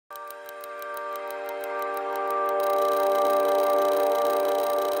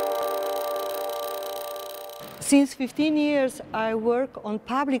Since 15 years, I work on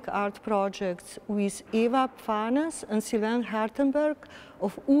public art projects with Eva Pfanes and Sylvain Hartenberg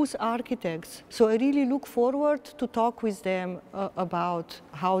of US Architects. So I really look forward to talk with them about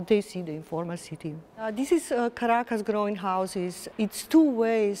how they see the informal city. This is Caracas growing houses. It's two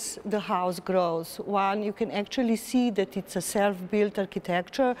ways the house grows. One, you can actually see that it's a self-built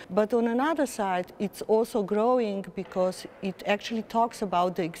architecture, but on another side, it's also growing because it actually talks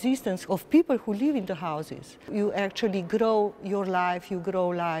about the existence of people who live in the houses. You actually grow your life, you grow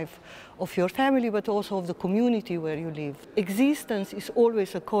life of your family, but also of the community where you live. Existence is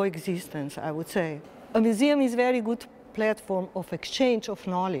always a coexistence, I would say. A museum is a very good platform of exchange of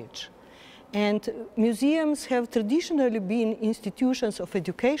knowledge. And museums have traditionally been institutions of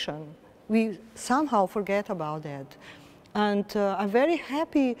education. We somehow forget about that. And I'm very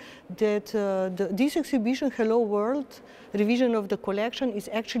happy that this exhibition, Hello World, revision of the collection, is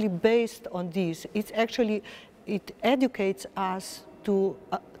actually based on this. It educates us to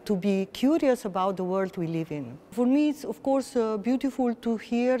be curious about the world we live in. For me, it's of course beautiful to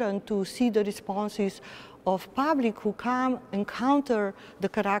hear and to see the responses of public who come encounter the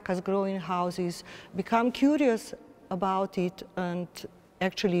Caracas growing houses, become curious about it and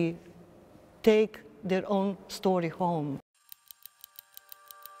actually take their own story home.